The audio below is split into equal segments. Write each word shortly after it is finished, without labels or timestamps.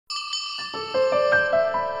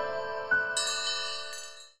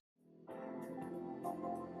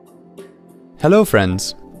Hello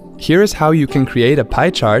friends! Here is how you can create a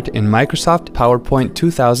pie chart in Microsoft PowerPoint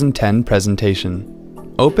 2010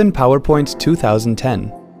 presentation. Open PowerPoint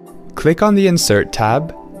 2010. Click on the Insert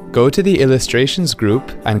tab, go to the Illustrations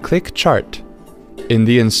group and click Chart. In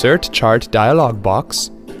the Insert Chart dialog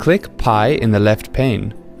box, click Pie in the left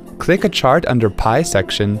pane. Click a chart under Pie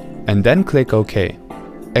section and then click OK.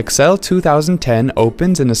 Excel 2010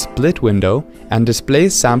 opens in a split window and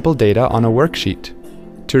displays sample data on a worksheet.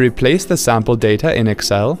 To replace the sample data in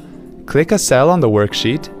Excel, click a cell on the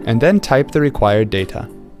worksheet and then type the required data.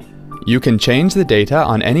 You can change the data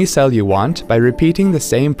on any cell you want by repeating the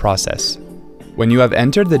same process. When you have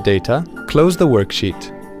entered the data, close the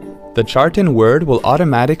worksheet. The chart in Word will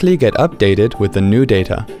automatically get updated with the new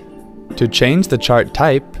data. To change the chart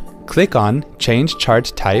type, click on Change Chart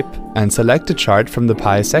Type and select a chart from the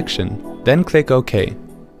Pie section, then click OK.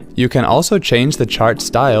 You can also change the chart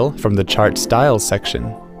style from the Chart Styles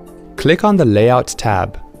section. Click on the Layout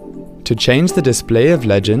tab. To change the display of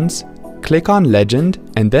legends, click on Legend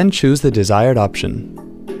and then choose the desired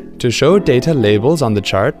option. To show data labels on the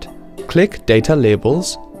chart, click Data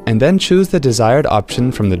Labels and then choose the desired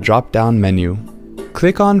option from the drop-down menu.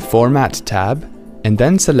 Click on Format tab and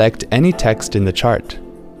then select any text in the chart.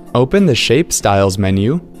 Open the Shape Styles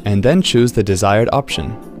menu and then choose the desired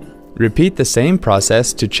option. Repeat the same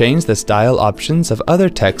process to change the style options of other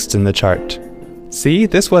texts in the chart. See,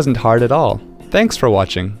 this wasn't hard at all. Thanks for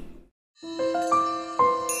watching.